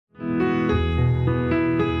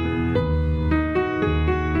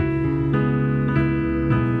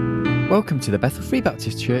Welcome to the Bethel Free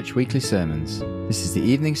Baptist Church weekly sermons. This is the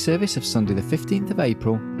evening service of Sunday the 15th of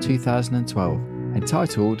April 2012,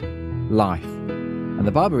 entitled Life. And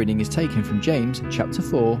the Bible reading is taken from James chapter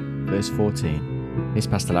 4, verse 14. Here's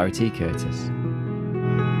Pastor Larry T. Curtis.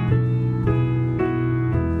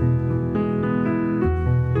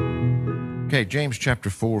 Okay, James chapter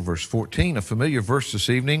 4, verse 14, a familiar verse this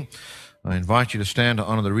evening. I invite you to stand to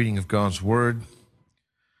honor the reading of God's Word.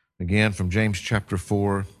 Again, from James chapter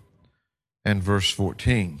 4 and verse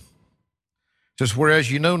 14. It says, "Whereas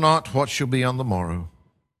you know not what shall be on the morrow,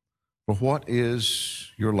 for what is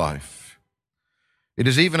your life? It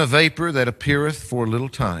is even a vapor that appeareth for a little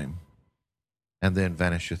time, and then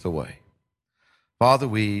vanisheth away." Father,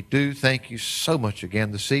 we do thank you so much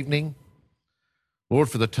again this evening, Lord,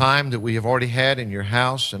 for the time that we have already had in your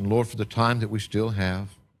house, and Lord, for the time that we still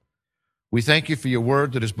have. We thank you for your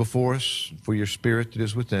word that is before us, for your spirit that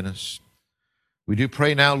is within us. We do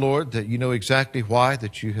pray now, Lord, that you know exactly why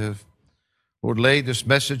that you have, Lord, laid this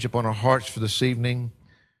message upon our hearts for this evening.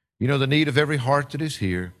 You know the need of every heart that is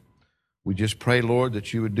here. We just pray, Lord,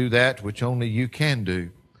 that you would do that which only you can do,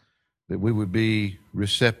 that we would be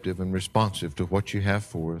receptive and responsive to what you have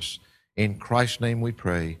for us. In Christ's name we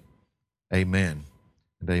pray. Amen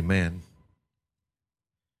and amen.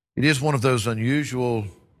 It is one of those unusual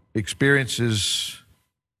experiences,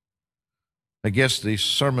 I guess, the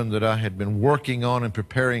sermon that I had been working on and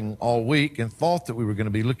preparing all week and thought that we were going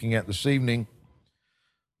to be looking at this evening.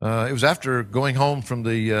 It was after going home from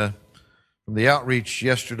the outreach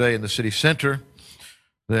yesterday in the city center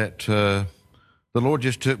that the Lord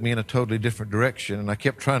just took me in a totally different direction, and I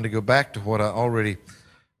kept trying to go back to what I already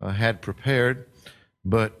had prepared,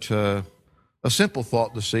 but a simple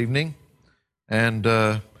thought this evening.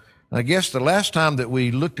 And I guess the last time that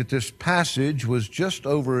we looked at this passage was just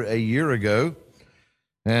over a year ago,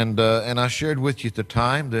 and I shared with you at the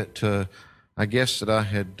time that I guess that I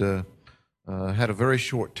had had a very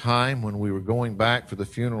short time when we were going back for the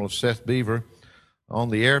funeral of Seth Beaver on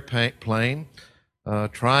the airplane,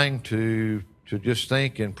 trying to just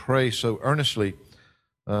think and pray so earnestly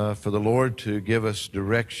for the Lord to give us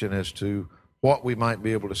direction as to what we might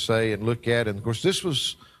be able to say and look at. And of course, this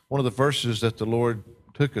was one of the verses that the Lord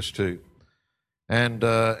took us to. And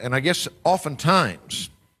I guess oftentimes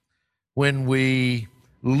when we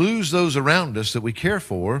lose those around us that we care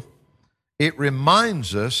for, it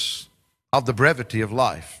reminds us of the brevity of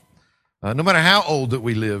life. No matter how old that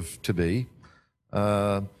we live to be,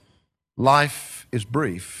 life is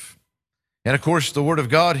brief. And of course, the Word of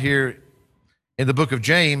God here in the book of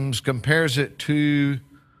James compares it to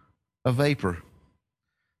a vapor,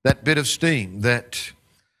 that bit of steam that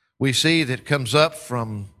we see that comes up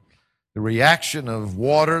from the reaction of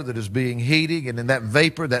water that is being heated, and then that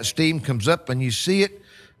vapor, that steam comes up, and you see it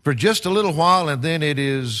for just a little while, and then it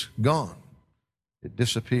is gone. It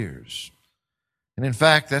disappears. And in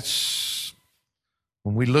fact, that's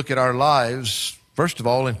when we look at our lives, first of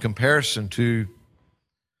all, in comparison to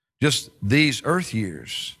just these earth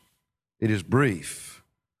years, it is brief.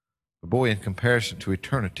 But boy, in comparison to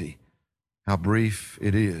eternity, how brief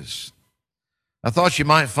it is. I thought you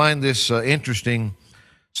might find this interesting.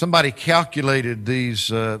 Somebody calculated these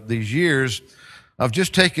years of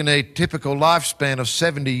just taking a typical lifespan of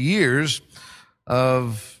 70 years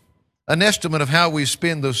of an estimate of how we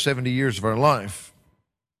spend those 70 years of our life.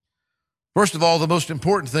 First of all, the most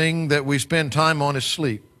important thing that we spend time on is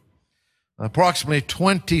sleep. Approximately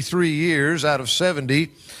 23 years out of 70,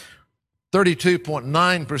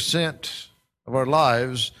 32.9% of our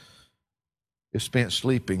lives is spent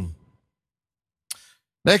sleeping.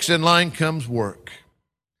 Next in line comes work.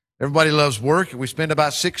 Everybody loves work. We spend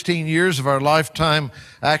about 16 years of our lifetime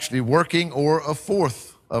actually working, or a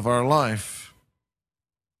fourth of our life.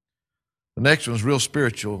 The next one's real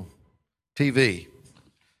spiritual, TV.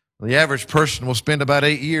 The average person will spend about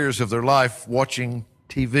 8 years of their life watching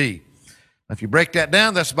TV. If you break that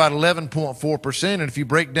down, that's about 11.4%. And if you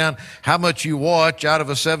break down how much you watch out of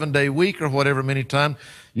a 7-day week or whatever many times,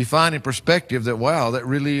 you find in perspective that, wow, that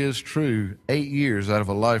really is true. 8 years out of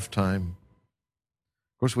a lifetime.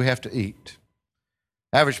 Of course, we have to eat.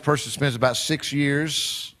 Average person spends about 6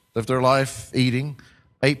 years of their life eating,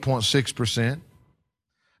 8.6%.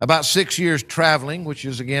 About 6 years traveling, which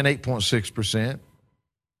is again 8.6%.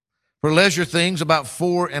 For leisure things, about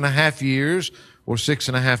 4.5 years, or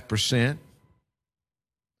 6.5%.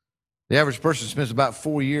 The average person spends about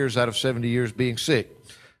 4 years out of 70 years being sick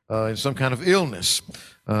in some kind of illness,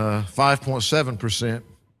 5.7%.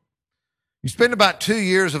 You spend about 2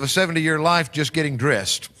 years of a 70-year life just getting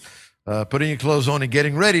dressed, putting your clothes on and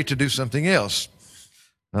getting ready to do something else.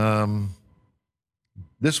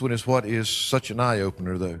 This one is what is such an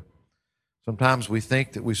eye-opener, though. Sometimes we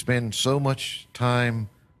think that we spend so much time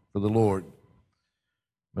for the Lord,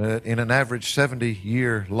 but in an average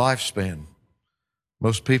 70-year lifespan,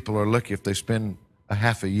 most people are lucky if they spend a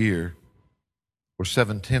half a year or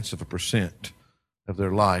 0.7% of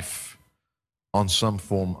their life on some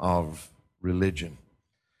form of religion.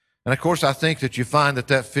 And of course, I think that you find that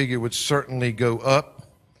that figure would certainly go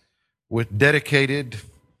up with dedicated,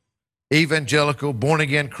 evangelical,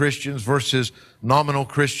 born-again Christians versus nominal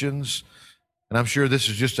Christians. And I'm sure this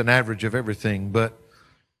is just an average of everything. But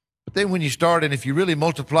then when you start, and if you really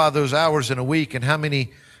multiply those hours in a week and how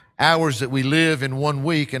many hours that we live in 1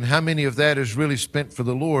 week and how many of that is really spent for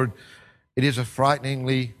the Lord, it is a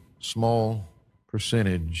frighteningly small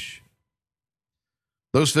percentage.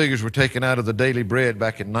 Those figures were taken out of the Daily Bread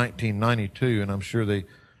back in 1992, and I'm sure they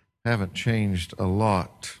haven't changed a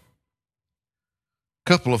lot.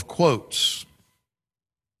 Couple of quotes.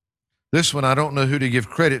 This one I don't know who to give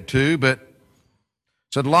credit to, but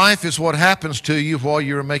it said, life is what happens to you while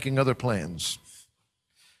you're making other plans.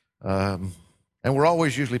 And we're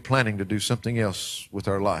always usually planning to do something else with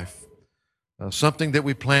our life. Something that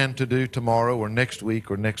we plan to do tomorrow or next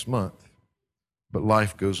week or next month. But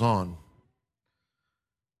life goes on.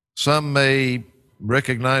 Some may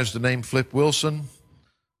recognize the name Flip Wilson.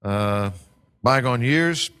 Bygone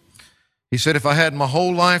years. He said, if I had my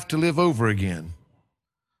whole life to live over again,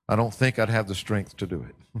 I don't think I'd have the strength to do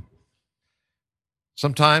it.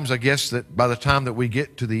 Sometimes I guess that by the time that we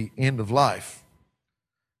get to the end of life,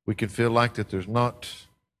 we can feel like that there's not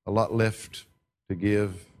a lot left to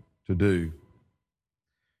give, to do.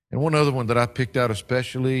 And one other one that I picked out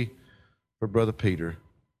especially for Brother Peter.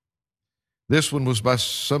 This one was by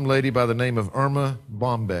some lady by the name of Irma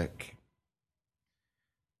Bombeck.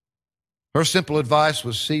 Her simple advice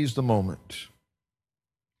was seize the moment.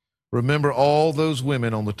 Remember all those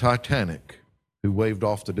women on the Titanic who waved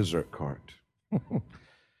off the dessert cart.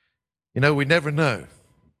 You know, we never know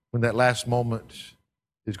when that last moment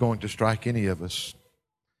is going to strike any of us.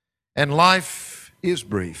 And life is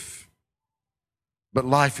brief, but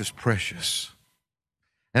life is precious.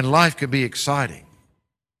 And life can be exciting.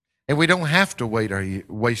 And we don't have to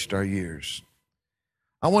waste our years.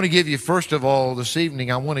 I want to give you, first of all, this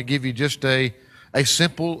evening, I want to give you just a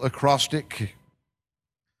simple acrostic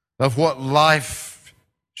of what life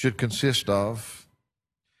should consist of.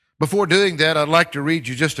 Before doing that, I'd like to read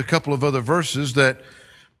you just a couple of other verses that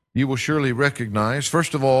you will surely recognize.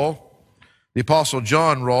 First of all, the Apostle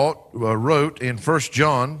John wrote in 1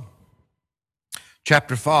 John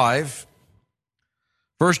chapter 5.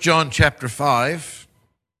 1 John chapter 5,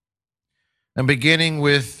 and beginning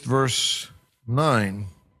with verse 9.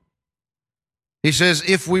 He says,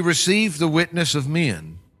 if we receive the witness of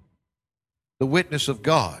men, the witness of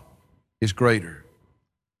God is greater.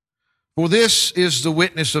 For this is the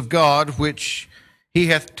witness of God which he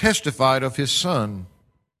hath testified of his Son.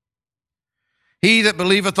 He that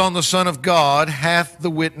believeth on the Son of God hath the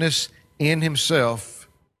witness in himself.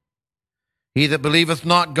 He that believeth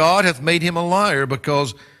not God hath made him a liar,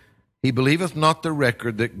 because he believeth not the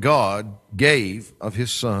record that God gave of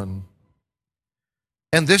his Son.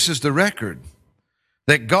 And this is the record,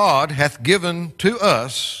 that God hath given to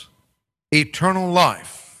us eternal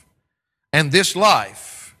life, and this life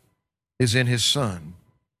is in his Son.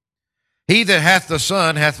 He that hath the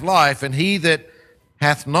Son hath life, and he that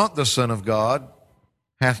hath not the Son of God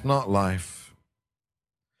hath not life.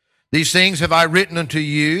 These things have I written unto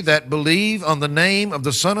you that believe on the name of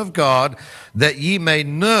the Son of God, that ye may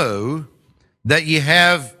know that ye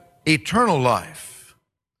have eternal life,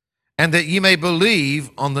 and that ye may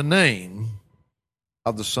believe on the name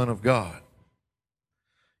of the Son of God.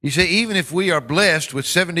 You see, even if we are blessed with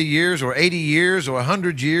 70 years or 80 years or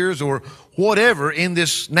 100 years or whatever in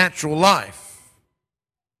this natural life,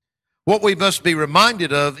 what we must be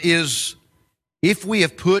reminded of is, if we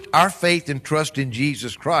have put our faith and trust in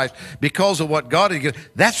Jesus Christ because of what God has given,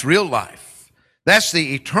 that's real life. That's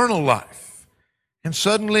the eternal life. And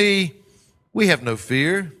suddenly, we have no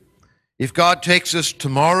fear. If God takes us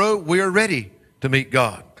tomorrow, we are ready to meet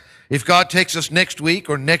God. If God takes us next week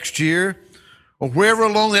or next year, or wherever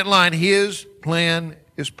along that line, his plan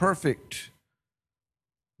is perfect.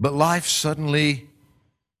 But life suddenly,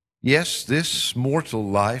 yes, this mortal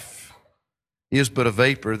life is but a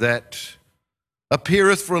vapor that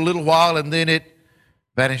appeareth for a little while, and then it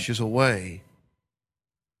vanishes away.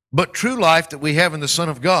 But true life that we have in the Son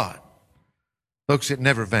of God, folks, it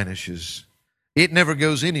never vanishes. It never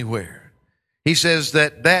goes anywhere. He says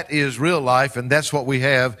that that is real life, and that's what we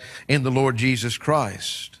have in the Lord Jesus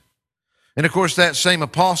Christ. And of course, that same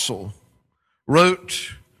apostle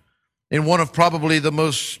wrote in one of probably the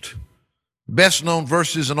most best known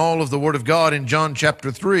verses in all of the Word of God in John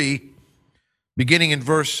chapter 3, beginning in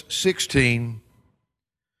verse 16.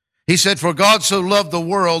 He said, "For God so loved the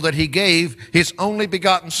world that he gave his only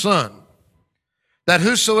begotten Son, that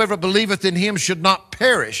whosoever believeth in him should not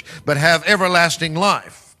perish, but have everlasting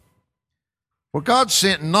life. For God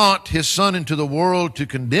sent not his Son into the world to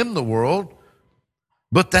condemn the world,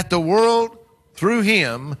 but that the world through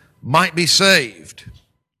him might be saved.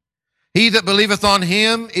 He that believeth on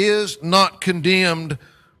him is not condemned,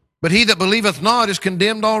 but he that believeth not is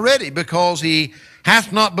condemned already, because he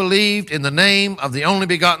hath not believed in the name of the only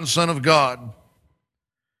begotten Son of God.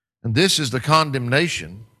 And this is the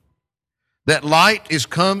condemnation, that light is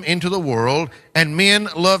come into the world, and men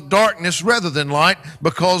love darkness rather than light,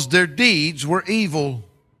 because their deeds were evil.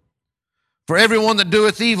 For everyone that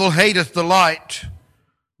doeth evil hateth the light,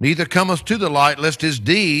 neither cometh to the light, lest his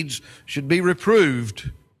deeds should be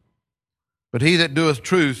reproved. But he that doeth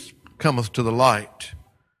truth cometh to the light,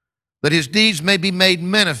 that his deeds may be made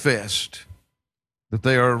manifest, that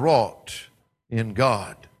they are wrought in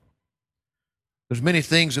God." There's many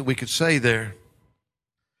things that we could say there.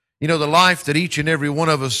 You know, the life that each and every one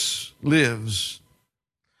of us lives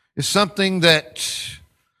is something that,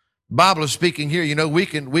 the Bible is speaking here, you know, we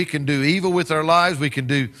can do evil with our lives. We can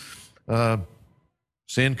do,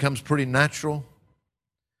 sin comes pretty natural.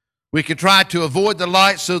 We can try to avoid the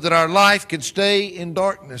light so that our life can stay in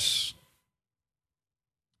darkness.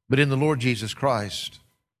 But in the Lord Jesus Christ,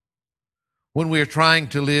 when we are trying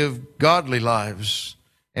to live godly lives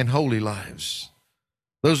and holy lives,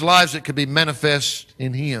 those lives that could be manifest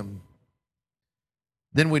in him,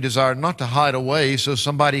 then we desire not to hide away so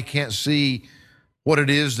somebody can't see what it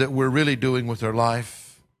is that we're really doing with our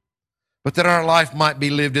life, but that our life might be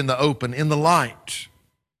lived in the open, in the light,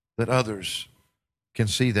 that others can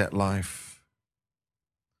see that life.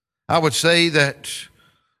 I would say that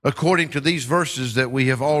according to these verses that we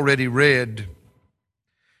have already read,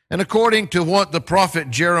 and according to what the prophet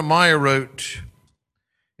Jeremiah wrote,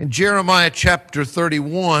 in Jeremiah chapter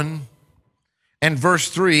 31 and verse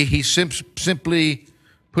 3, he simply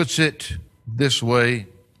puts it this way.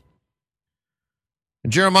 In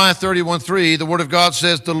Jeremiah 31:3, the Word of God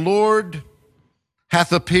says, "The Lord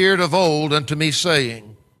hath appeared of old unto me,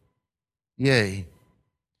 saying, Yea,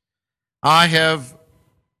 I have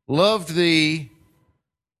loved thee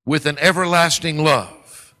with an everlasting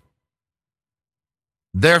love.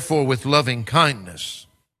 Therefore with loving kindness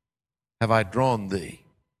have I drawn thee."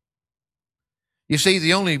 You see,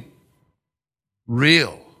 the only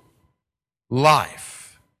real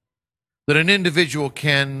life that an individual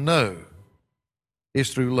can know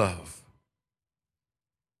is through love.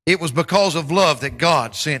 It was because of love that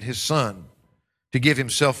God sent his Son to give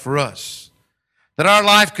himself for us, that our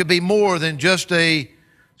life could be more than just a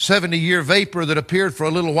 70-year vapor that appeared for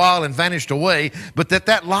a little while and vanished away, but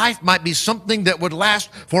that life might be something that would last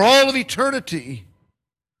for all of eternity.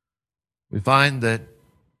 We find that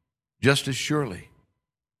just as surely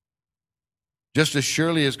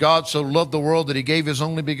as God so loved the world that he gave his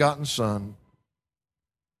only begotten Son,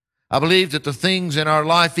 I believe that the things in our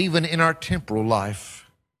life, even in our temporal life,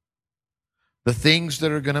 the things that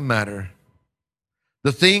are going to matter,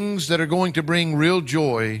 the things that are going to bring real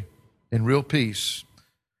joy and real peace,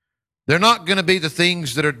 they're not going to be the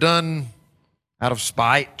things that are done out of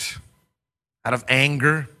spite, out of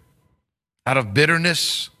anger, out of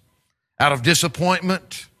bitterness, out of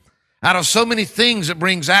disappointment, out of so many things that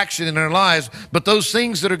brings action in our lives. But those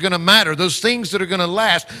things that are going to matter, those things that are going to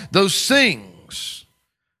last, those things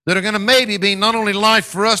that are going to maybe be not only life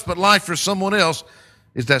for us but life for someone else,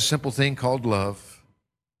 is that simple thing called love,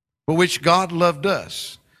 for which God loved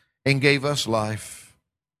us and gave us life.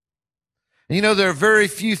 And you know, there are very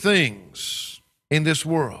few things in this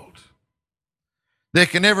world that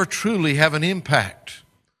can ever truly have an impact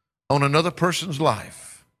on another person's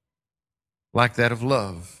life like that of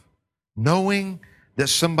love. Knowing that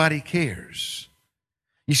somebody cares.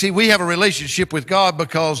 You see, we have a relationship with God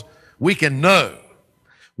because we can know.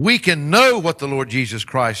 We can know what the Lord Jesus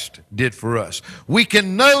Christ did for us. We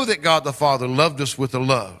can know that God the Father loved us with a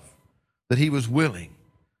love that he was willing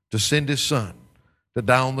to send his Son to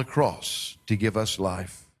die on the cross to give us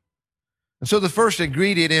life. And so the first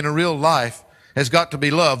ingredient in a real life has got to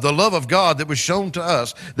be love. The love of God that was shown to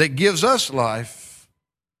us that gives us life,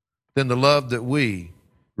 then the love that we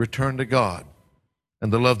return to God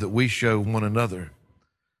and the love that we show one another.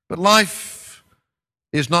 But life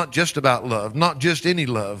is not just about love, not just any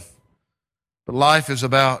love, but life is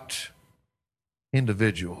about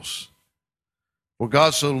individuals. For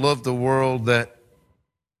God so loved the world that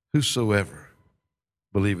whosoever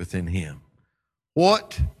believeth in him.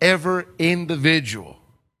 Whatever individual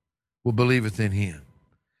will believeth in him.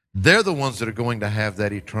 They're the ones that are going to have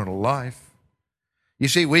that eternal life. You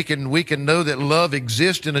see, we can know that love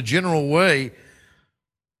exists in a general way.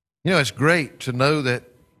 You know, it's great to know that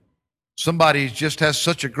somebody just has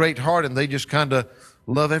such a great heart and they just kind of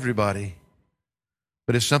love everybody.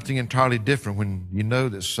 But it's something entirely different when you know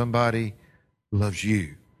that somebody loves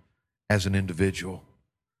you as an individual.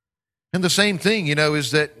 And the same thing, you know,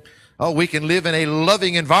 is that, we can live in a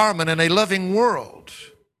loving environment and a loving world.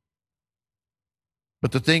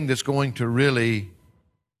 But the thing that's going to really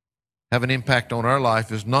have an impact on our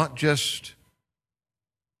life is not just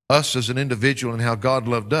us as an individual and how God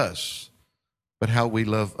loved us, but how we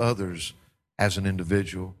love others as an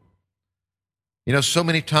individual. You know, so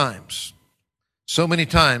many times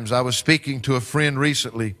I was speaking to a friend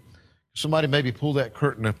recently. Somebody maybe pull that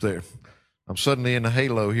curtain up there. I'm suddenly in the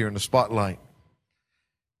halo here in the spotlight.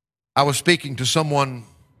 I was speaking to someone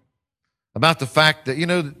about the fact that, you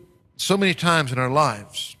know, so many times in our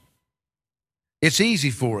lives, it's easy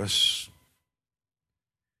for us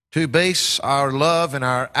to base our love and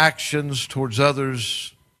our actions towards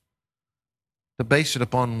others, to base it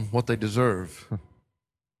upon what they deserve.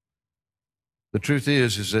 The truth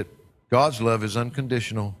is that God's love is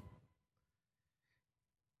unconditional.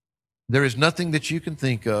 There is nothing that you can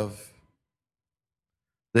think of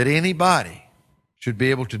that anybody should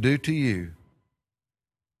be able to do to you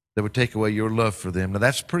that would take away your love for them. Now,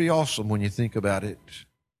 that's pretty awesome when you think about it.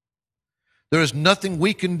 There is nothing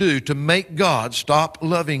we can do to make God stop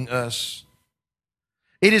loving us.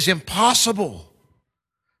 It is impossible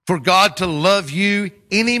for God to love you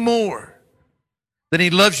any more than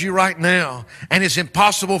He loves you right now. And it's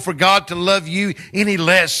impossible for God to love you any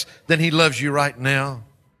less than He loves you right now,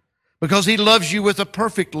 because He loves you with a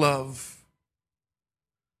perfect love.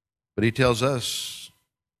 But He tells us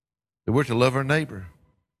that we're to love our neighbor.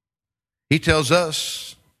 He tells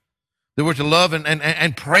us that we're to love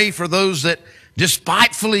and pray for those that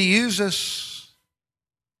despitefully use us.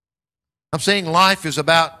 I'm saying life is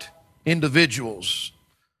about individuals.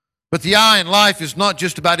 But the I in life is not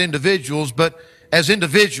just about individuals, but as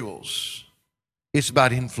individuals, it's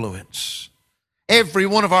about influence. Every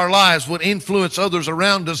one of our lives will influence others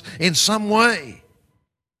around us in some way.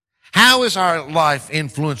 How is our life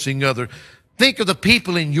influencing others? Think of the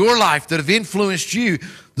people in your life that have influenced you.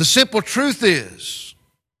 The simple truth is,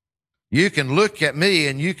 you can look at me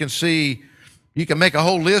and you can see, you can make a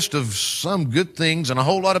whole list of some good things and a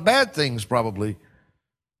whole lot of bad things probably.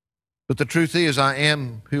 But the truth is, I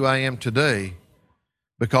am who I am today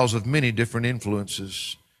because of many different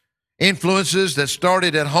influences. Influences that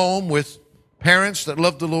started at home with parents that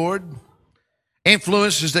loved the Lord.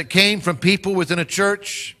 Influences that came from people within a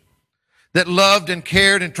church that loved and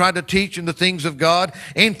cared and tried to teach in the things of God.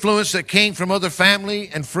 Influence that came from other family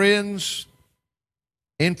and friends.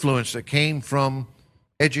 Influence that came from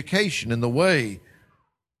education and the way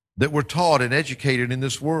that we're taught and educated in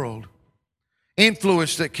this world.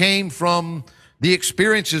 Influence that came from the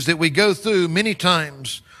experiences that we go through, many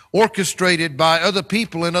times orchestrated by other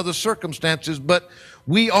people and other circumstances. But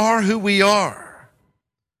we are who we are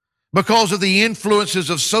because of the influences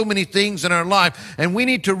of so many things in our life. And we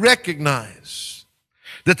need to recognize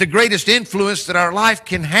that the greatest influence that our life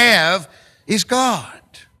can have is God.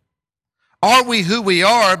 Are we who we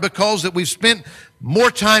are because that we've spent more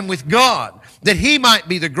time with God, that He might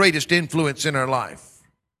be the greatest influence in our life?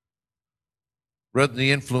 Rather than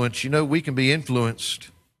the influence, you know, we can be influenced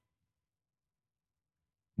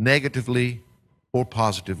negatively or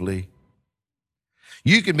positively.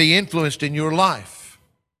 You can be influenced in your life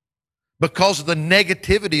because of the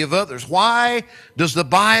negativity of others. Why does the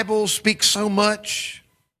Bible speak so much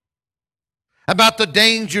about the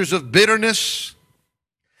dangers of bitterness,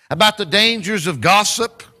 about the dangers of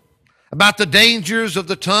gossip, about the dangers of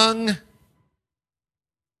the tongue?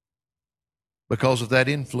 Because of that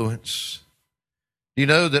influence. Do you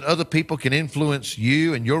know that other people can influence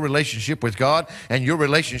you and your relationship with God and your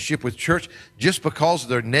relationship with church just because of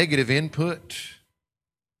their negative input?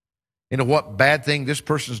 You know, what bad thing this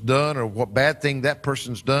person's done or what bad thing that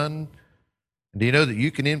person's done. Do you know that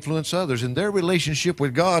you can influence others in their relationship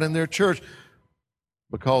with God and their church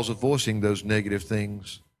because of voicing those negative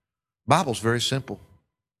things? Bible's very simple.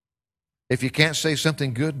 If you can't say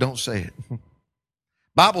something good, don't say it.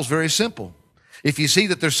 Bible's very simple. If you see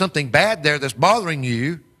that there's something bad there that's bothering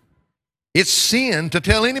you, it's sin to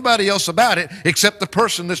tell anybody else about it except the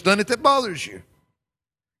person that's done it that bothers you.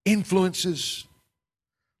 Influences.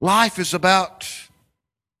 Life is about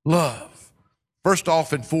love. First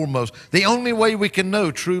off and foremost, the only way we can know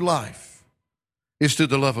true life is through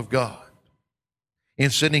the love of God in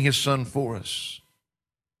sending His Son for us.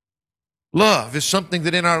 Love is something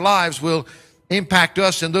that in our lives will impact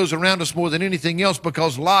us and those around us more than anything else,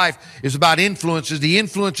 because life is about influences. The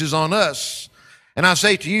influence is on us. And I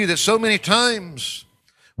say to you that so many times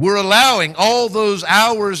we're allowing all those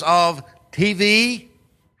hours of TV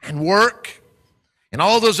and work and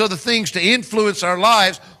all those other things to influence our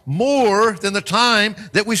lives more than the time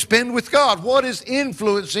that we spend with God. What is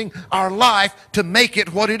influencing our life to make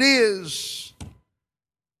it what it is?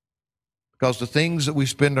 Because the things that we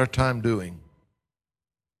spend our time doing,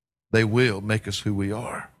 they will make us who we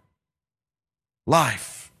are.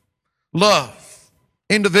 Life, love,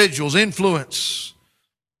 individuals, influence.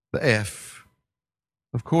 The F.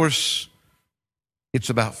 Of course, it's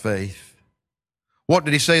about faith. What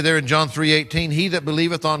did he say there in John 3:18? He that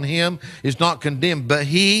believeth on him is not condemned, but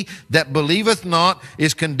he that believeth not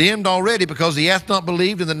is condemned already, because he hath not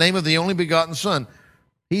believed in the name of the only begotten Son.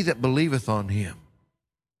 He that believeth on him.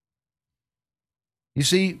 You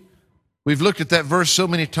see, we've looked at that verse so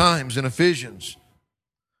many times in Ephesians.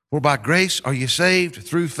 For by grace are you saved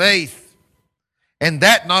through faith, and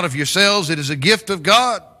that not of yourselves, it is a gift of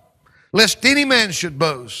God, lest any man should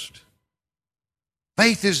boast.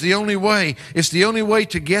 Faith is the only way. It's the only way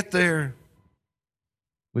to get there.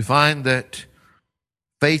 We find that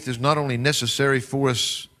faith is not only necessary for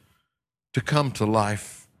us to come to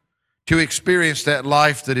life, to experience that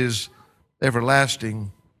life that is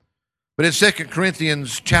everlasting, but in 2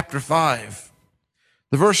 Corinthians chapter 5,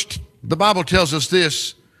 the Bible tells us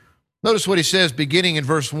this. Notice what he says beginning in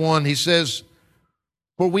verse 1. He says,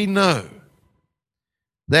 for we know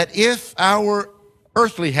that if our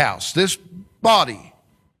earthly house, this body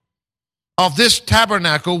of this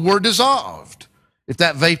tabernacle, were dissolved, if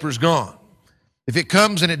that vapor's gone, if it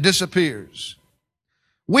comes and it disappears,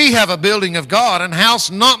 we have a building of God, an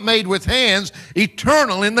house not made with hands,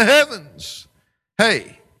 eternal in the heavens.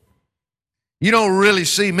 Hey, you don't really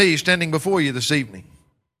see me standing before you this evening.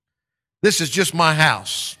 This is just my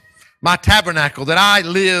house, my tabernacle that I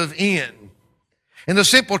live in. And the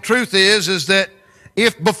simple truth is that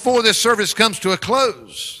if before this service comes to a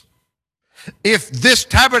close, if this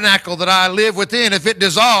tabernacle that I live within, if it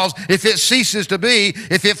dissolves, if it ceases to be,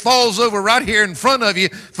 if it falls over right here in front of you,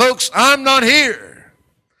 folks, I'm not here,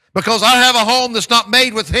 because I have a home that's not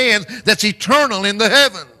made with hands, that's eternal in the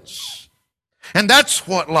heavens. And that's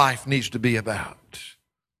what life needs to be about.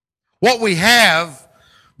 What we have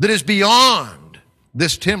that is beyond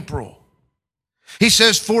this temporal. He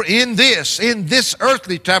says, for in this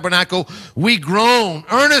earthly tabernacle, we groan,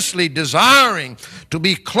 earnestly desiring to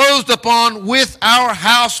be clothed upon with our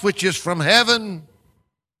house which is from heaven.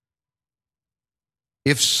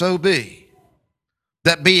 If so be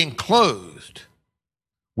that being clothed,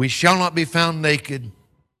 we shall not be found naked.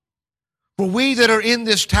 For we that are in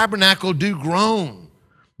this tabernacle do groan,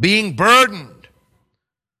 being burdened,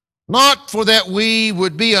 not for that we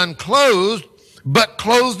would be unclothed, but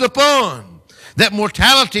clothed upon, that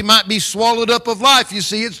mortality might be swallowed up of life. You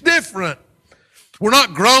see, it's different. We're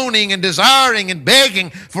not groaning and desiring and begging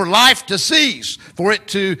for life to cease, for it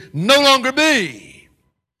to no longer be,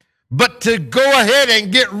 but to go ahead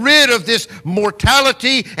and get rid of this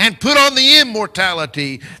mortality and put on the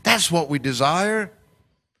immortality. That's what we desire,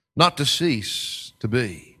 not to cease to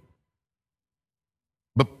be,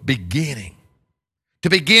 but begin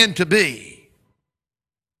to be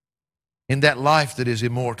in that life that is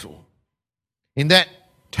immortal, in that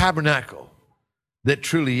tabernacle that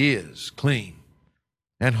truly is clean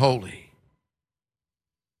and holy.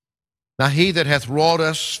 Now he that hath wrought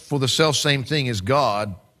us for the selfsame thing is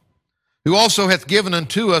God, who also hath given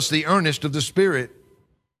unto us the earnest of the Spirit.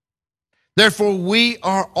 Therefore we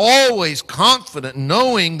are always confident,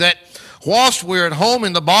 knowing that whilst we are at home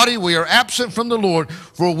in the body, we are absent from the Lord,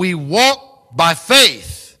 for we walk by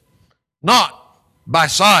faith, not by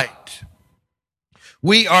sight.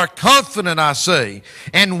 We are confident, I say,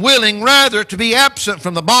 and willing rather to be absent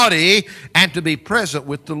from the body and to be present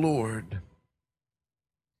with the Lord.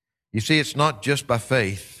 You see, it's not just by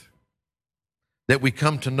faith that we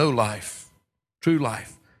come to know life, true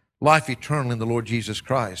life, life eternal in the Lord Jesus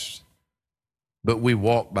Christ. But we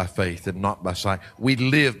walk by faith and not by sight. We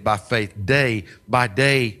live by faith day by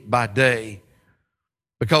day by day,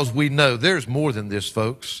 because we know there's more than this,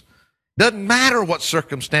 folks. Doesn't matter what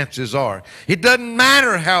circumstances are. It doesn't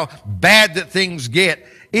matter how bad that things get.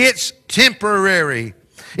 It's temporary.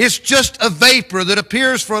 It's just a vapor that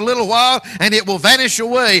appears for a little while and it will vanish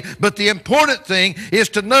away. But the important thing is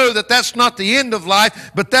to know that that's not the end of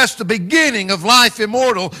life, but that's the beginning of life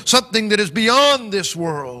immortal, something that is beyond this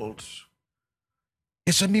world.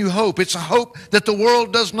 It's a new hope. It's a hope that the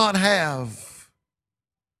world does not have.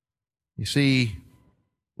 You see,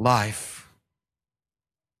 life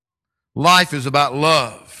Life is about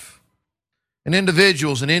love and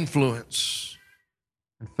individuals and influence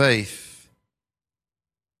and faith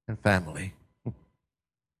and family.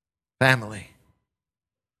 Family.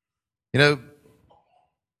 You know,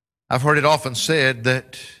 I've heard it often said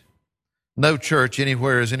that no church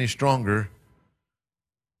anywhere is any stronger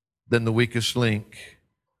than the weakest link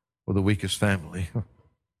or the weakest family.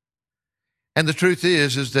 And the truth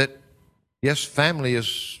is that, yes, family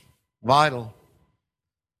is vital.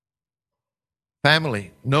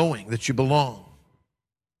 Family, knowing that you belong,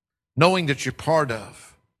 knowing that you're part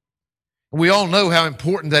of. We all know how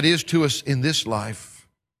important that is to us in this life.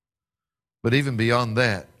 But even beyond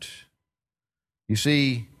that, you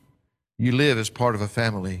see, you live as part of a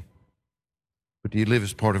family, but you live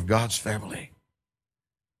as part of God's family.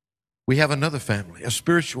 We have another family, a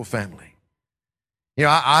spiritual family. You know,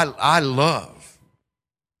 I love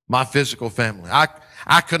my physical family.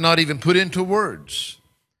 I could not even put into words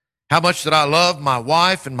how much that I love my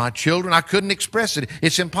wife and my children. I couldn't express it.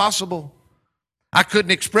 It's impossible. I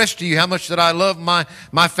couldn't express to you how much that I love my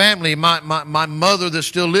family, my mother that's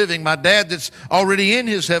still living, my dad that's already in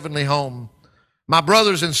his heavenly home, my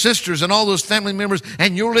brothers and sisters and all those family members,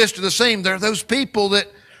 and your list are the same. There are those people that,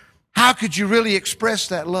 how could you really express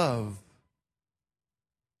that love?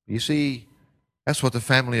 You see, that's what the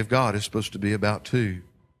family of God is supposed to be about too.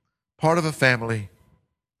 Part of a family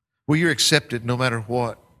where you're accepted no matter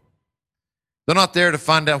what. They're not there to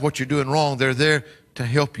find out what you're doing wrong. They're there to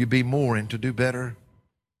help you be more and to do better.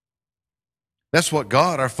 That's what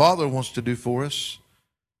God, our Father, wants to do for us.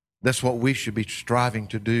 That's what we should be striving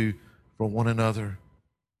to do for one another.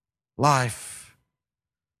 Life.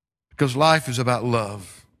 Because life is about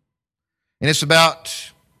love. And it's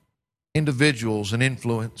about individuals and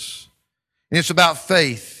influence. And it's about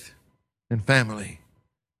faith and family.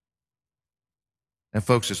 And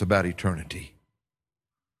folks, it's about eternity.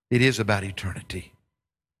 It is about eternity.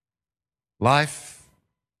 Life,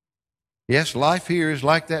 yes, life here is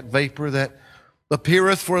like that vapor that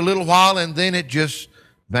appeareth for a little while and then it just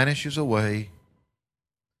vanishes away.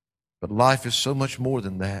 But life is so much more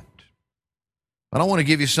than that. And I want to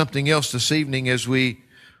give you something else this evening as we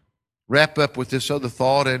wrap up with this other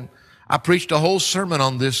thought. And I preached a whole sermon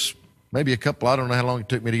on this, maybe a couple, I don't know how long it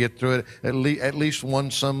took me to get through it, at least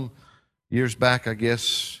one some years back, I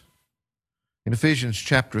guess. In Ephesians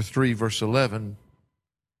chapter 3, verse 11,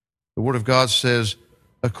 the Word of God says,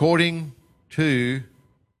 according to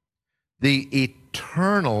the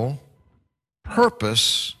eternal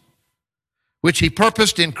purpose which He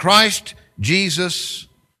purposed in Christ Jesus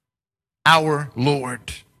our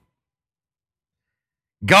Lord.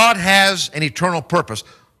 God has an eternal purpose.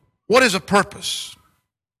 What is a purpose?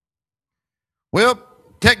 Well,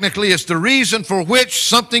 technically it's the reason for which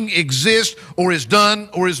something exists or is done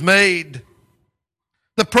or is made.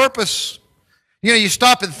 The purpose. You know, you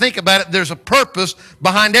stop and think about it, there's a purpose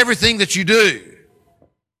behind everything that you do.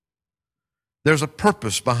 There's a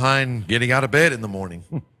purpose behind getting out of bed in the morning.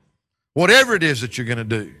 Whatever it is that you're going to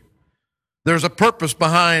do. There's a purpose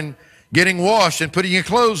behind getting washed and putting your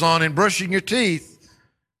clothes on and brushing your teeth.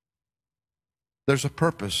 There's a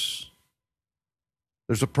purpose.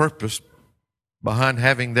 There's a purpose behind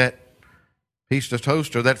having that piece of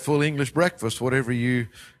toast or that full English breakfast, whatever you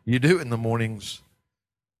do in the mornings.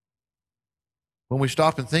 When we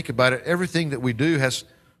stop and think about it, everything that we do has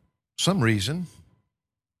some reason,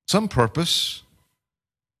 some purpose.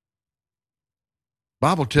 The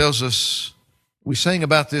Bible tells us, we sang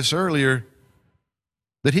about this earlier,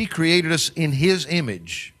 that He created us in His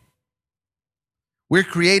image. We're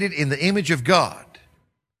created in the image of God.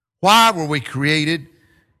 Why were we created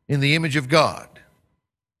in the image of God?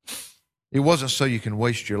 It wasn't so you can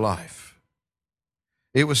waste your life.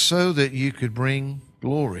 It was so that you could bring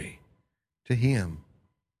glory to Him.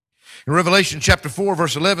 In Revelation chapter 4,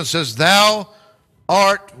 verse 11 says, Thou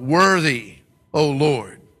art worthy, O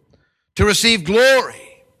Lord, to receive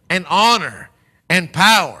glory and honor and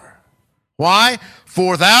power. Why?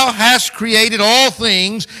 For Thou hast created all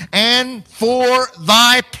things, and for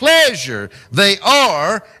Thy pleasure they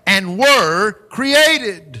are and were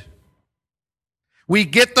created. We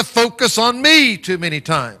get the focus on me too many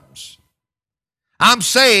times. I'm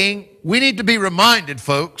saying we need to be reminded,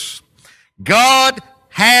 folks, God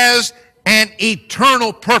has an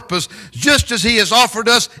eternal purpose. Just as He has offered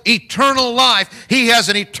us eternal life, He has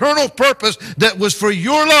an eternal purpose that was for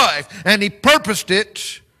your life, and He purposed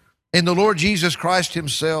it in the Lord Jesus Christ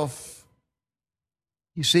Himself.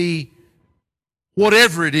 You see,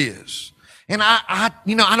 whatever it is, and I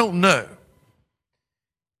don't know.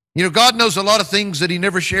 You know, God knows a lot of things that He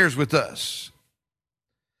never shares with us.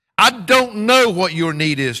 I don't know what your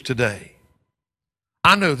need is today.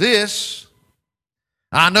 I know this.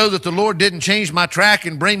 I know that the Lord didn't change my track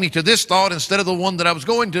and bring me to this thought instead of the one that I was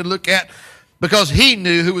going to look at, because He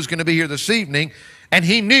knew who was going to be here this evening, and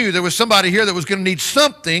He knew there was somebody here that was going to need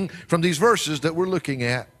something from these verses that we're looking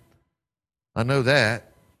at. I know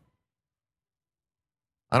that.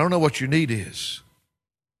 I don't know what your need is.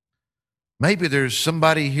 Maybe there's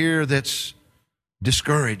somebody here that's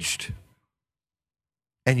discouraged,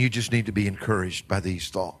 and you just need to be encouraged by these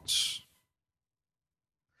thoughts.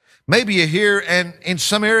 Maybe you're here and in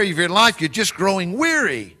some area of your life you're just growing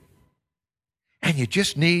weary and you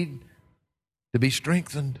just need to be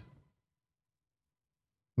strengthened.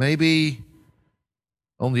 Maybe,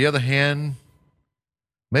 on the other hand,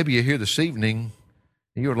 maybe you're here this evening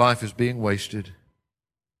and your life is being wasted.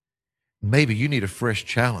 Maybe you need a fresh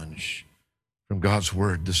challenge from God's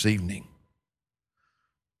Word this evening.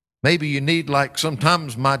 Maybe you need, like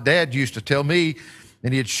sometimes my dad used to tell me,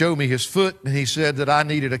 and he'd show me his foot, and he said that I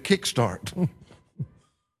needed a kickstart.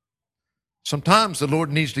 Sometimes the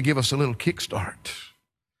Lord needs to give us a little kickstart.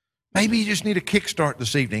 Maybe you just need a kickstart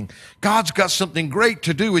this evening. God's got something great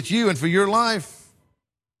to do with you and for your life.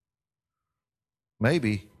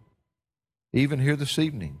 Maybe even here this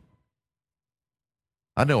evening.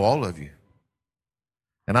 I know all of you.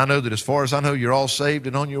 And I know that as far as I know, you're all saved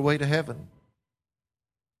and on your way to heaven.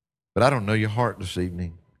 But I don't know your heart this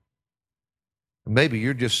evening. Maybe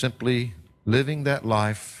you're just simply living that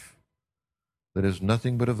life that is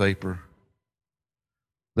nothing but a vapor,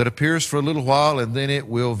 that appears for a little while and then it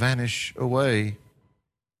will vanish away.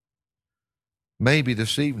 Maybe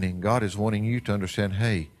this evening God is wanting you to understand,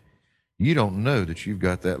 hey, you don't know that you've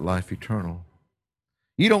got that life eternal.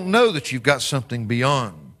 You don't know that you've got something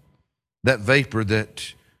beyond that vapor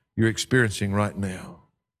that you're experiencing right now.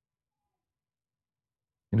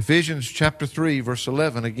 In Ephesians chapter 3, verse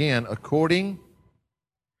 11, again, according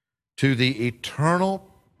to the eternal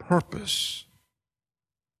purpose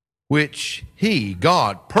which He,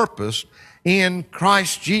 God, purposed in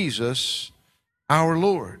Christ Jesus our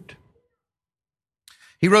Lord.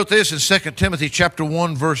 He wrote this in 2 Timothy chapter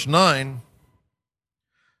 1, verse 9,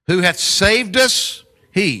 who hath saved us,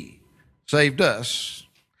 He saved us,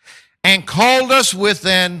 and called us with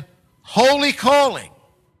an holy calling,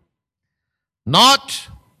 not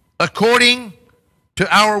according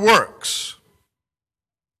to our works,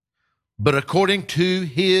 but according to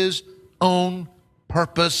His own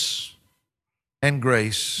purpose and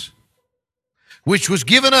grace, which was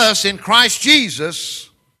given us in Christ Jesus,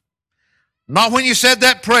 not when you said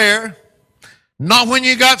that prayer, not when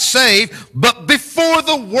you got saved, but before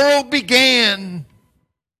the world began.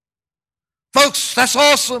 Folks, that's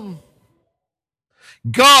awesome.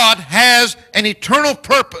 God has an eternal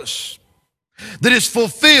purpose that is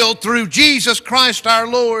fulfilled through Jesus Christ our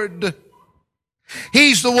Lord.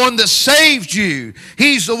 He's the one that saved you.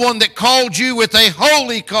 He's the one that called you with a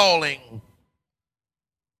holy calling.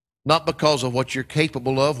 Not because of what you're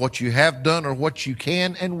capable of, what you have done, or what you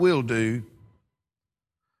can and will do,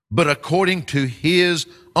 but according to His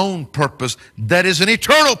own purpose. That is an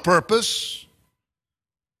eternal purpose.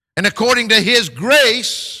 And according to His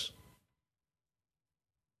grace,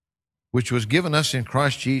 which was given us in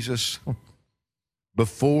Christ Jesus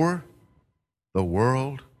before the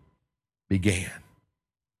world began.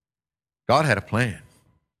 God had a plan.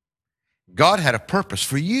 God had a purpose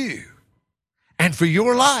for you and for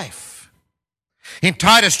your life. In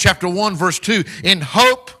Titus chapter 1, verse 2, in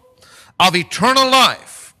hope of eternal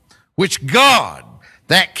life, which God,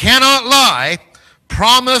 that cannot lie,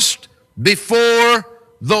 promised before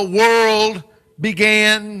the world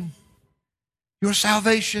began. Your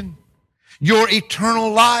salvation, your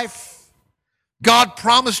eternal life, God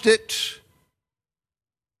promised it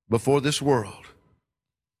before this world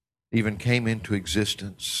even came into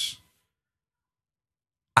existence.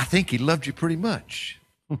 I think He loved you pretty much.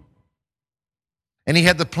 And He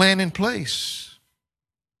had the plan in place.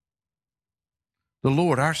 The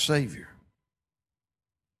Lord, our Savior,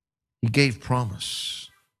 He gave promise.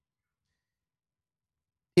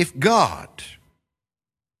 If God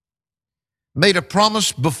made a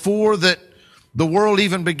promise before that the world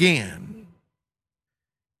even began,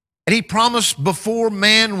 and He promised before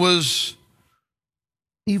man was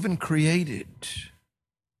even created,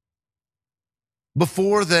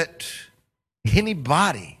 before that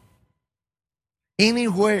anybody,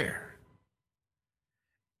 anywhere,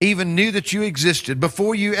 even knew that you existed,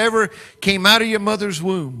 before you ever came out of your mother's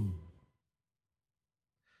womb.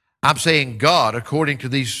 I'm saying God, according to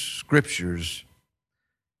these scriptures,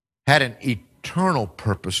 had an eternal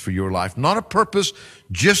purpose for your life, not a purpose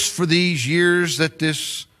just for these years that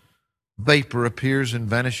this vapor appears and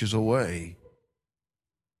vanishes away.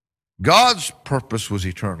 God's purpose was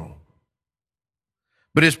eternal.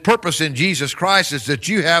 But His purpose in Jesus Christ is that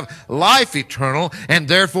you have life eternal and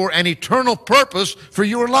therefore an eternal purpose for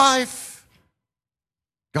your life.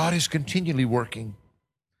 God is continually working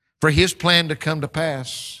for His plan to come to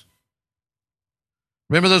pass.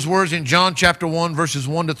 Remember those words in John chapter 1, verses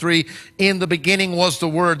 1 to 3. In the beginning was the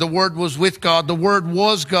Word. The Word was with God. The Word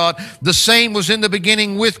was God. The same was in the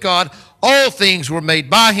beginning with God. All things were made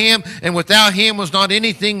by Him, and without Him was not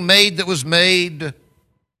anything made that was made.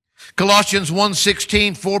 Colossians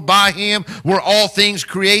 1:16, for by Him were all things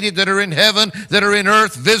created that are in heaven, that are in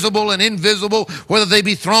earth, visible and invisible, whether they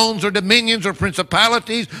be thrones or dominions or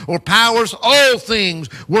principalities or powers, all things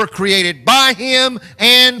were created by Him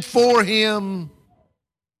and for Him.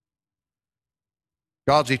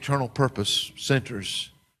 God's eternal purpose centers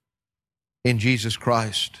in Jesus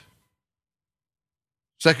Christ.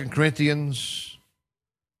 2 Corinthians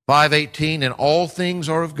 5:18, and all things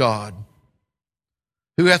are of God,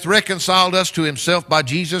 who hath reconciled us to Himself by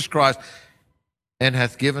Jesus Christ, and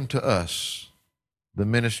hath given to us the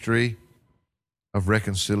ministry of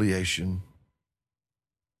reconciliation.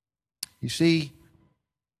 You see,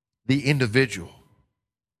 the individual,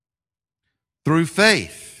 through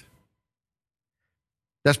faith,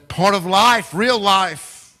 that's part of life, real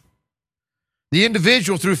life. The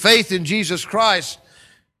individual, through faith in Jesus Christ,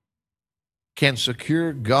 can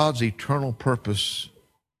secure God's eternal purpose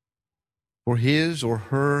for his or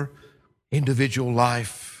her individual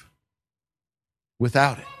life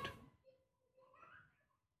without it.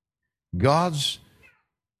 God's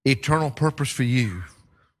eternal purpose for you,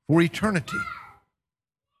 for eternity,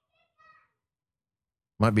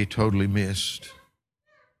 might be totally missed.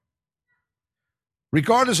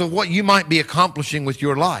 Regardless of what you might be accomplishing with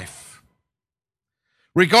your life,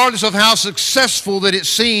 regardless of how successful that it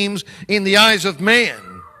seems in the eyes of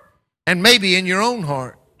man, and maybe in your own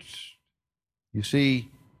heart, you see,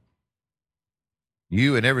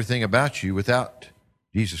 you and everything about you without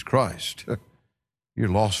Jesus Christ, you're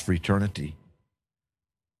lost for eternity.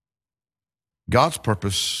 God's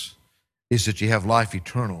purpose is that you have life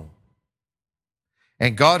eternal.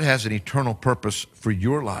 And God has an eternal purpose for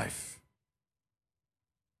your life.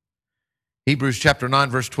 Hebrews chapter 9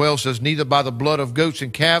 verse 12 says, neither by the blood of goats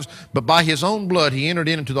and calves, but by His own blood He entered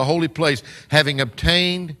into the holy place, having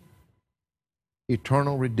obtained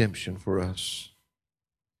eternal redemption for us.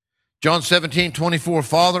 John 17:24,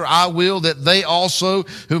 Father, I will that they also,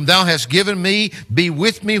 whom Thou hast given me, be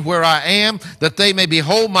with me where I am, that they may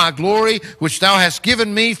behold my glory, which Thou hast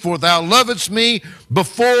given me, for Thou lovedst me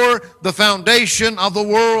before the foundation of the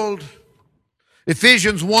world.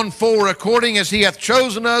 Ephesians 1:4, according as He hath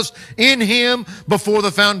chosen us in Him before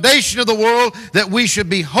the foundation of the world, that we should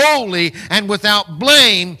be holy and without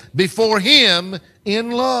blame before Him in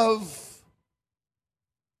love.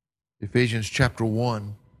 Ephesians chapter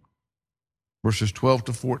 1, verses 12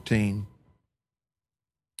 to 14,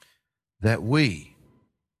 that we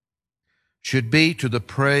should be to the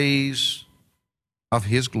praise of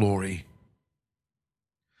His glory,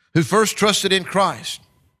 who first trusted in Christ,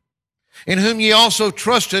 in whom ye also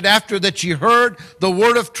trusted after that ye heard the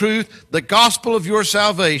word of truth, the gospel of your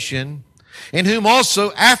salvation, in whom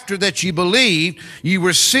also after that ye believed, ye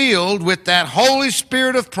were sealed with that Holy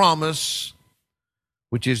Spirit of promise,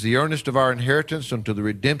 which is the earnest of our inheritance unto the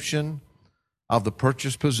redemption of the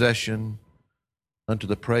purchased possession, unto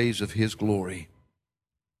the praise of His glory.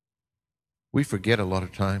 We forget a lot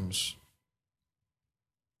of times.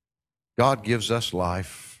 God gives us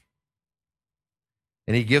life.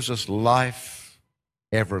 And He gives us life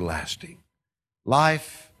everlasting,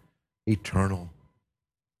 life eternal.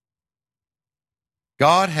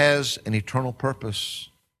 God has an eternal purpose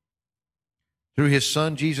through His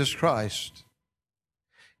Son, Jesus Christ.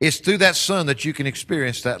 It's through that Son that you can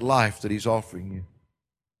experience that life that He's offering you.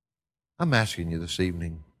 I'm asking you this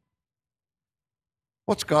evening,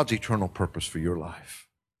 what's God's eternal purpose for your life?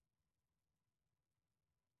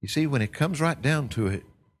 You see, when it comes right down to it,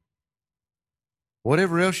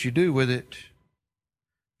 whatever else you do with it,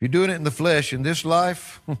 if you're doing it in the flesh in this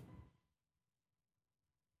life,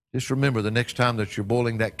 just remember the next time that you're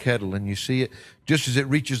boiling that kettle and you see it, just as it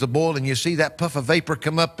reaches the boil and you see that puff of vapor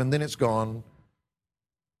come up and then it's gone.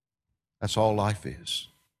 That's all life is.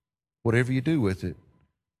 Whatever you do with it,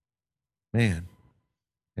 man,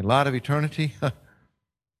 in light of eternity,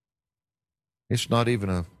 it's not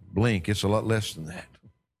even a blink. It's a lot less than that.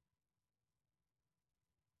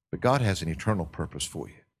 But God has an eternal purpose for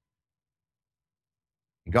you.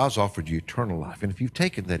 And God's offered you eternal life. And if you've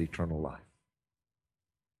taken that eternal life,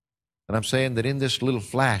 and I'm saying that in this little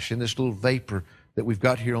flash, in this little vapor that we've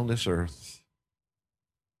got here on this earth,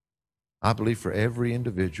 I believe for every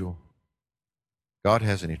individual, God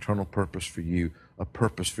has an eternal purpose for you, a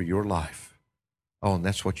purpose for your life. Oh, and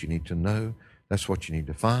that's what you need to know. That's what you need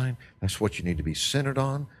to find. That's what you need to be centered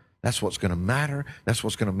on. That's what's going to matter. That's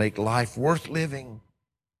what's going to make life worth living.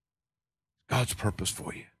 God's purpose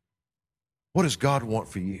for you. What does God want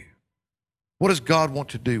for you? What does God want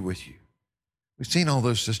to do with you? We've seen all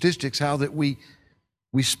those statistics, how that we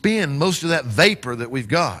spend most of that vapor that we've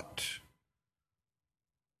got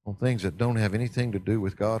on things that don't have anything to do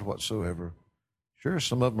with God whatsoever. Sure,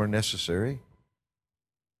 some of them are necessary,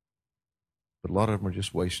 but a lot of them are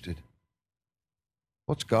just wasted.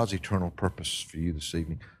 What's God's eternal purpose for you this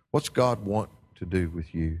evening? What's God want to do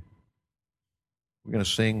with you? We're going to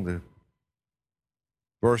sing the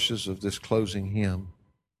verses of this closing hymn.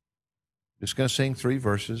 Just going to sing 3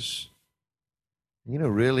 verses. You know,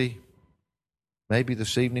 really, maybe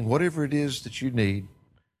this evening, whatever it is that you need,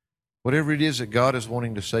 whatever it is that God is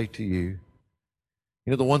wanting to say to you,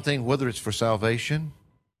 you know, the one thing, whether it's for salvation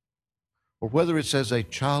or whether it's as a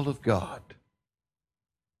child of God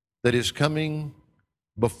that is coming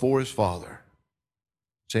before his Father,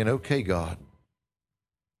 saying, okay, God,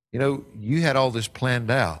 you know, you had all this planned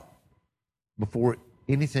out before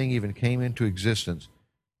anything even came into existence.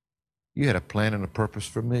 You had a plan and a purpose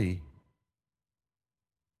for me.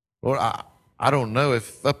 Lord, I don't know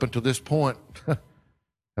if up until this point,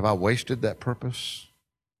 have I wasted that purpose?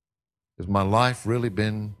 Has my life really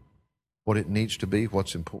been what it needs to be,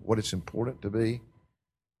 what it's important to be?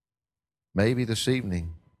 Maybe this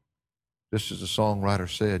evening, just as the songwriter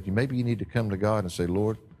said, maybe you need to come to God and say,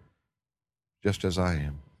 Lord, just as I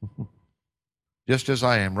am. Just as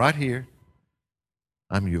I am, right here,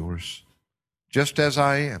 I'm yours. Just as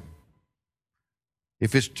I am.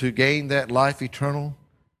 If it's to gain that life eternal,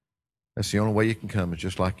 that's the only way you can come, is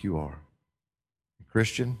just like you are.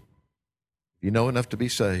 Christian, if you know enough to be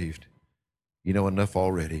saved, you know enough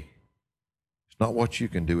already. It's not what you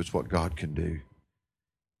can do, it's what God can do.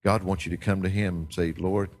 God wants you to come to him and say,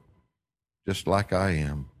 Lord, just like I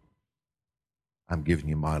am, I'm giving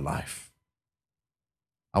you my life.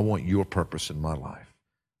 I want your purpose in my life.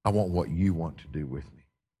 I want what you want to do with me.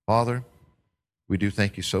 Father, we do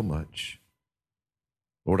thank you so much.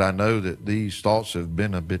 Lord, I know that these thoughts have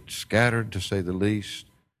been a bit scattered, to say the least.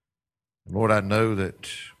 And Lord, I know that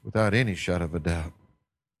without any shadow of a doubt,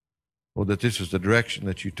 Lord, that this is the direction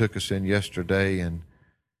that you took us in yesterday, and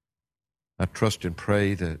I trust and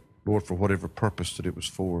pray that, Lord, for whatever purpose that it was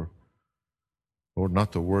for, Lord,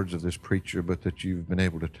 not the words of this preacher, but that you've been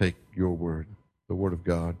able to take your word, the word of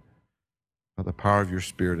God, by the power of your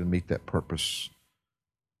Spirit, and meet that purpose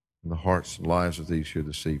in the hearts and lives of these here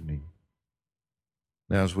this evening.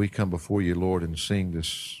 Now, as we come before you, Lord, and sing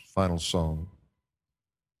this final song,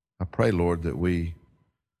 I pray, Lord, that we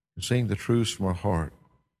can sing the truths from our heart.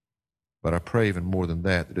 But I pray even more than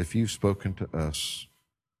that if you've spoken to us,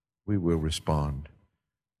 we will respond.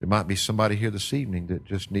 There might be somebody here this evening that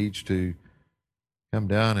just needs to come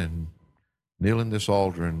down and kneel in this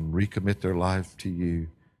altar and recommit their life to you.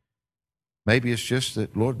 Maybe it's just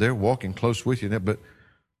that, Lord, they're walking close with you, but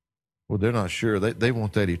well, they're not sure. They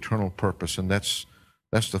want that eternal purpose, and that's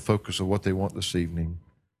the focus of what they want this evening.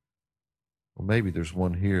 Or maybe there's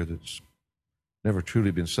one here that's never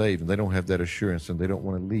truly been saved, and they don't have that assurance, and they don't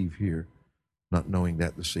want to leave here not knowing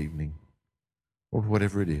that this evening. Or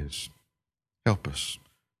whatever it is, help us.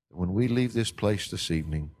 When we leave this place this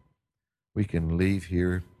evening, we can leave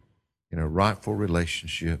here in a rightful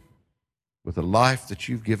relationship with the life that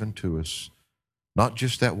you've given to us, not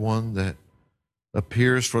just that one that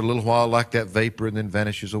appears for a little while like that vapor and then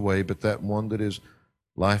vanishes away, but that one that is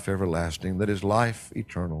life everlasting, that is life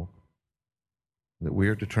eternal, that we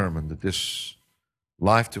are determined that this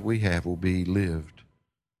life that we have will be lived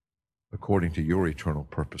according to your eternal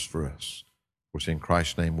purpose for us. For it's in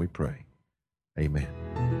Christ's name we pray. Amen.